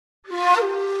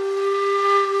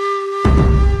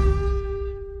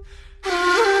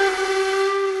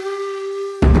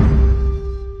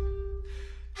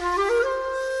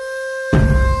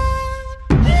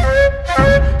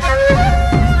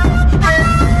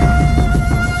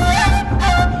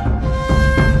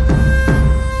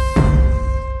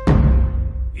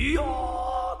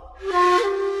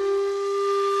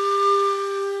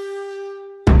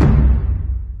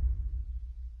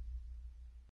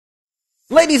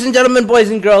Ladies and gentlemen, boys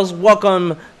and girls,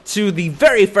 welcome to the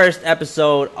very first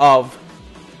episode of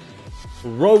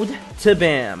Road to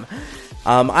BAM.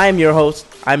 I am your host,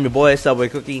 I'm your boy Subway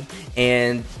Cookie,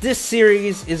 and this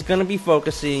series is going to be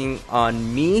focusing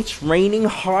on me training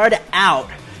hard out,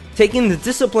 taking the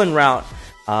discipline route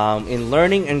in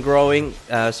learning and growing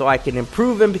so I can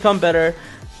improve and become better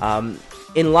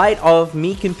in light of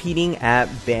me competing at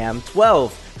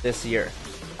BAM12 this year.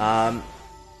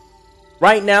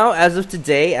 Right now, as of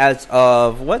today, as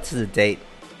of, what's the date?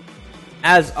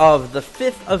 As of the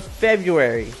 5th of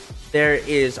February, there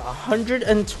is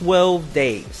 112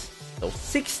 days, so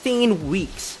 16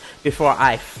 weeks before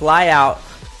I fly out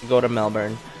to go to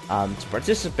Melbourne to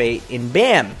participate in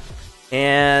BAM.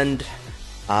 And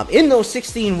in those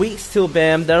 16 weeks till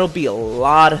BAM, there'll be a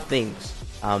lot of things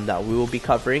that we will be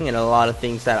covering, and a lot of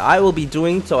things that I will be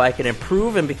doing so I can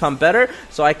improve and become better,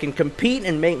 so I can compete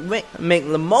and make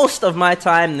the most of my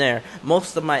time there,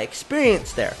 most of my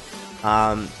experience there.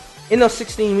 In those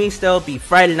 16 weeks, there'll be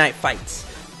Friday night fights,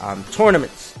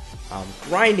 tournaments,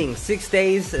 grinding 6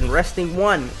 days and resting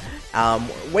 1,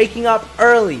 waking up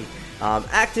early,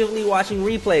 actively watching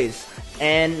replays,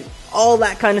 and all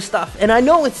that kind of stuff. And I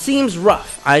know it seems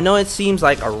rough. I know it seems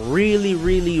like a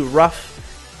really rough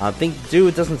thing to do.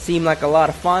 It doesn't seem like a lot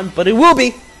of fun, but it will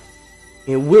be.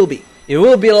 It will be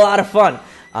a lot of fun.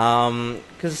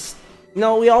 Because, you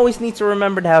know, we always need to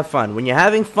remember to have fun. When you're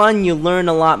having fun, you learn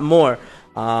a lot more.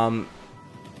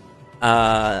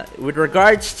 With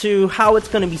regards to how it's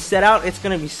going to be set out, it's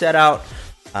going to be set out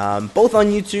both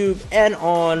on YouTube and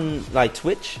on like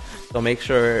Twitch. So make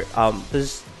sure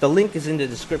the link is in the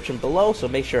description below, so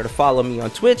make sure to follow me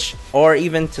on Twitch, or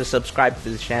even to subscribe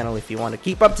to the channel if you want to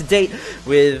keep up to date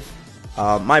with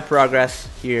my progress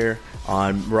here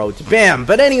on Road to BAM.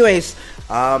 But anyways,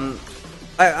 like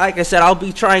I said, I'll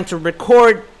be trying to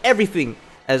record everything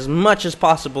as much as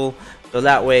possible, so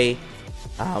that way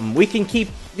we can keep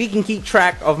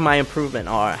track of my improvement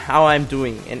or how I'm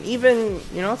doing, and even,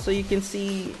 you know, so you can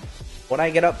see what I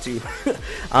get up to.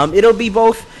 It'll be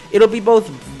both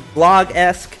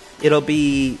vlog-esque, it'll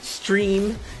be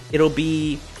stream, it'll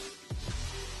be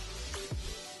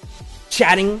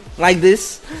chatting like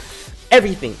this,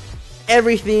 everything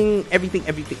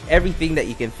that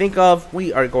you can think of,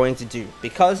 we are going to do,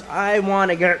 because I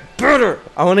want to get better.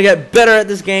 I want to get better at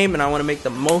this game, and I want to make the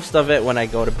most of it when I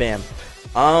go to BAM.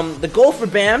 The goal for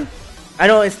BAM, I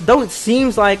know though it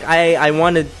seems like I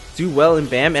want to do well in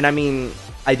BAM, and I mean,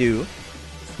 I do.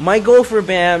 My goal for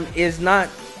BAM is not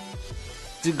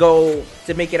to go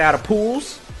to make it out of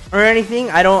pools or anything.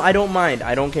 I don't mind.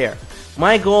 I don't care.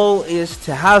 My goal is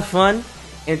to have fun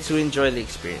and to enjoy the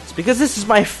experience, because this is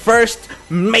my first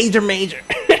major.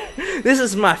 This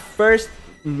is my first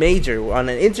major on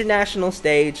an international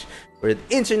stage with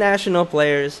international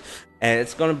players, and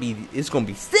it's gonna be sick. It's gonna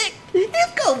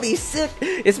be sick.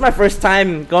 It's my first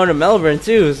time going to Melbourne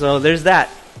too, so there's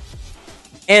that.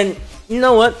 And you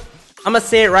know what? I'm gonna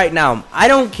say it right now. I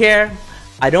don't care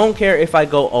if I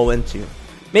go 0-2.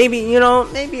 Maybe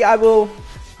I will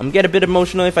get a bit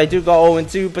emotional if I do go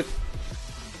 0-2, but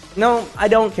no, I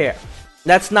don't care.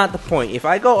 That's not the point. If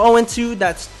I go 0-2,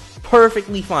 that's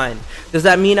perfectly fine. Does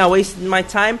that mean I wasted my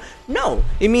time? No.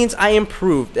 It means I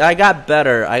improved. I got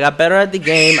better. I got better at the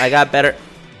game. I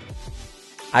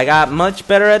got much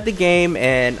better at the game,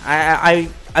 and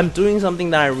I'm doing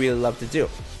something that I really love to do.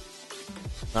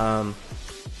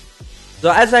 So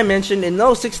as I mentioned, in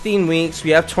those 16 weeks, we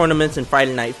have tournaments and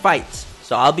Friday night fights.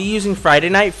 So I'll be using Friday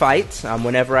night fights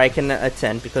whenever I can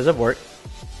attend because of work.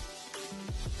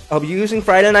 I'll be using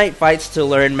Friday night fights to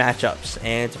learn matchups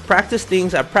and to practice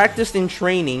things I practiced in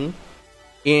training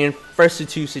in first to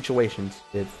 2 situations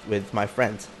with my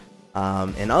friends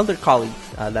and other colleagues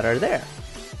that are there.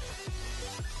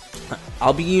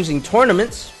 I'll be using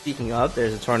tournaments. Speaking of,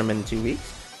 there's a tournament in 2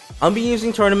 weeks. I'll be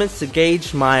using tournaments to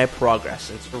gauge my progress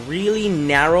and to really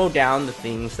narrow down the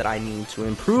things that I need to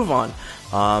improve on.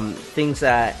 Things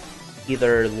that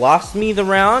either lost me the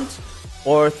round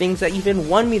or things that even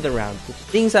won me the round.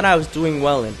 Things that I was doing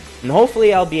well in. And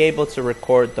hopefully I'll be able to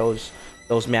record those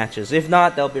matches. If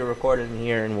not, they'll be recorded in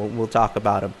here and we'll talk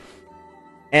about them.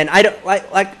 And I don't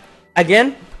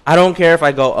again, I don't care if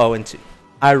I go 0-2.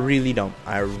 I really don't.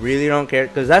 I really don't care,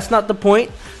 because that's not the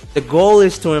point. The goal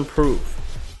is to improve,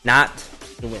 not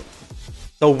to win.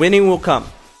 So winning will come.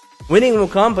 Winning will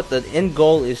come, but the end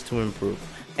goal is to improve.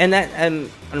 And that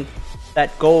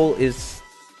goal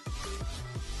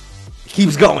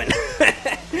keeps going.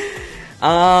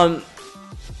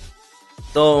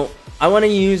 So I want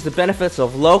to use the benefits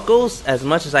of locals as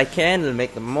much as I can and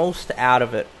make the most out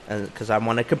of it, because I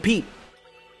want to compete.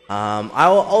 I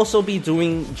will also be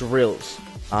doing drills.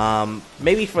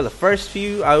 Maybe for the first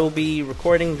few, I will be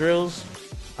recording drills.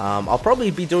 I'll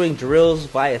probably be doing drills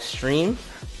via stream.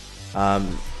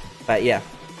 But yeah,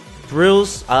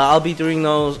 drills, I'll be doing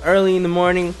those early in the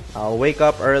morning. I'll wake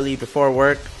up early before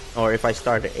work, or if I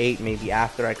start at 8, maybe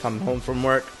after I come home from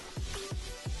work.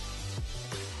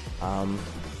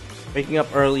 Waking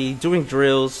up early, doing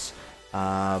drills,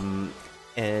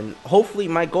 and hopefully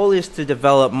my goal is to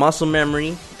develop muscle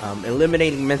memory,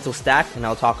 eliminating mental stack, and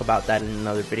I'll talk about that in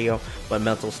another video, what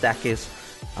mental stack is.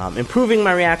 Improving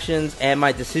my reactions and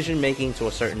my decision making to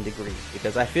a certain degree,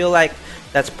 because I feel like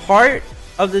that's part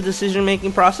of the decision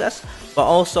making process, but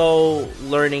also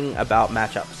learning about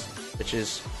matchups, which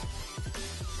is,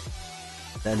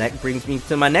 then that brings me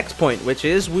to my next point, which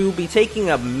is we will be taking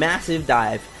a massive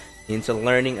dive into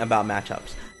learning about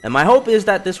matchups. And my hope is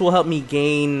that this will help me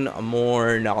gain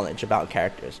more knowledge about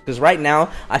characters, because right now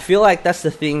I feel like that's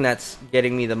the thing that's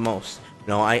getting me the most. You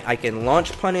know, I can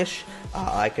launch punish,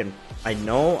 I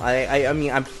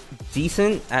mean I'm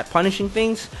decent at punishing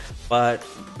things, but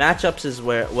matchups is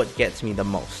what gets me the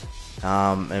most.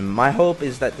 And my hope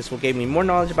is that this will give me more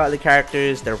knowledge about the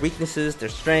characters, their weaknesses, their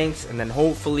strengths, and then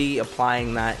hopefully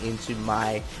applying that into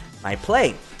my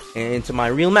play and into my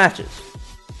real matches.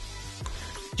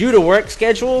 Due to work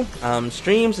schedule,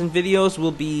 streams and videos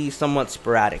will be somewhat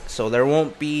sporadic, so there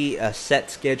won't be a set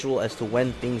schedule as to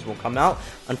when things will come out,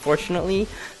 unfortunately.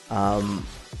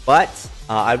 But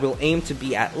I will aim to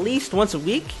be at least once a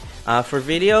week for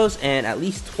videos, and at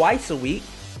least twice a week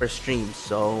for streams.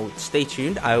 So stay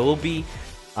tuned. I will be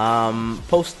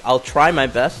I'll try my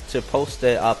best to post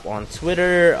it up on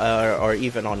Twitter or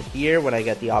even on here when I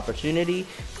get the opportunity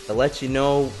to let you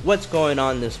know what's going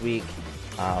on this week.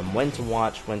 When to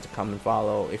watch, when to come and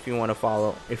follow, if you want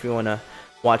to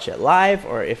watch it live,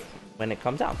 or when it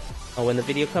comes out, or when the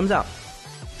video comes out.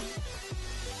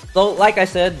 So, like I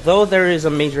said, though there is a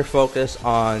major focus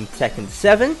on Tekken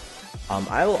 7,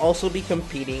 I will also be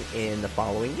competing in the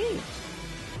following games.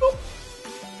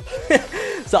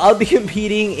 So I'll be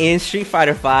competing in Street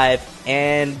Fighter 5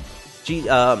 and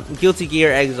Guilty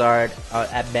Gear Xrd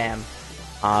at BAM.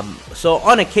 So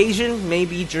on occasion,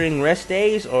 maybe during rest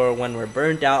days or when we're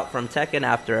burned out from Tekken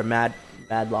after a mad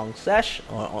long sesh,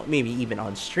 or maybe even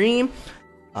on stream,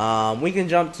 we can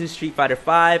jump to Street Fighter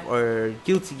 5 or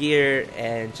Guilty Gear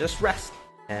and just rest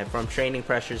from training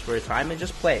pressures for a time and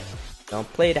just play. You know,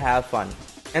 play to have fun,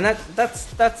 and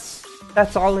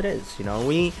that's all it is. You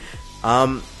know,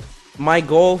 my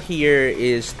goal here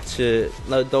is to,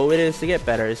 though it is to get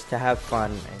better, is to have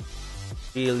fun and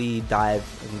really dive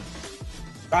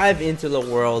into the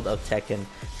world of Tekken.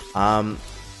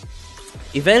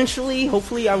 Eventually,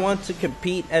 hopefully, I want to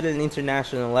compete at an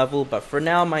international level, but for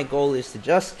now, my goal is to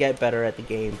just get better at the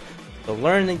game, to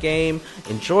learn the game,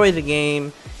 enjoy the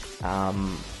game,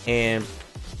 and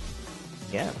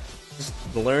yeah,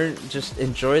 just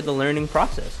enjoy the learning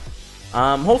process.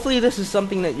 Hopefully, this is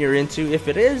something that you're into. If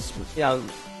it is, you know,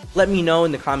 let me know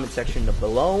in the comment section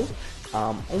below.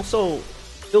 Also,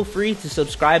 feel free to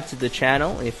subscribe to the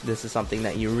channel if this is something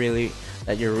that you're really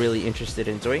interested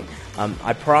in doing.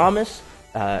 I promise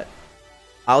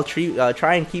I'll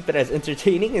try and keep it as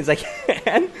entertaining as I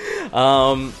can.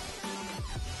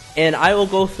 And I'll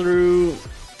go through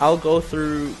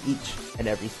each and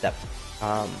every step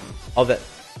of it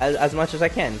as much as I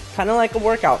can. Kind of like a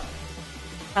workout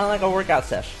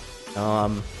session.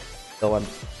 Though I'm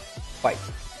quite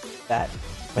bad.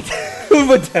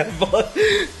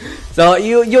 So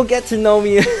you'll get to know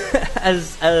me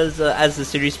as the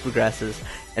series progresses,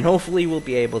 and hopefully we'll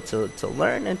be able to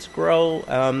learn and to grow.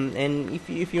 And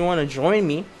if you want to join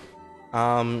me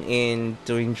in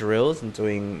doing drills and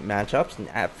doing matchups,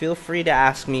 and feel free to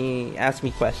ask me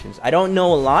questions. I don't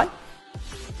know a lot,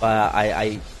 but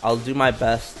I'll do my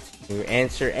best to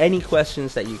answer any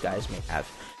questions that you guys may have.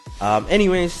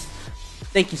 Anyways,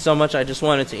 thank you so much. I just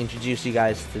wanted to introduce you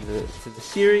guys to the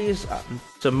series.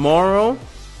 Tomorrow,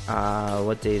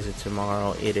 what day is it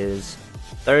tomorrow? It is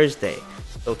Thursday.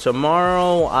 So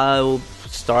tomorrow I'll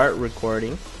start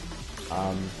recording.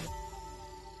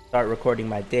 Start recording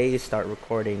my days. Start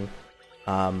recording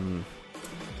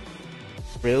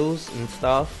drills and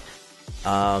stuff.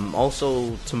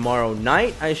 Also tomorrow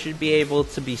night I should be able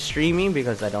to be streaming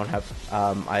because I don't have.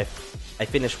 I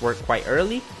finish work quite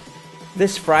early.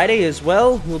 This Friday as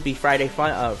well will be Friday night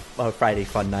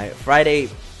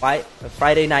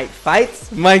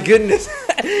fights. My goodness,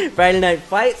 Friday night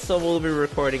fights. So we'll be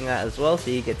recording that as well, so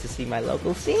you get to see my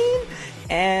local scene.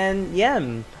 And yeah,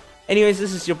 anyways,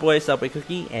 this is your boy Subway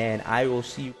Cookie, and I will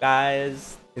see you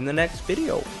guys in the next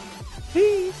video.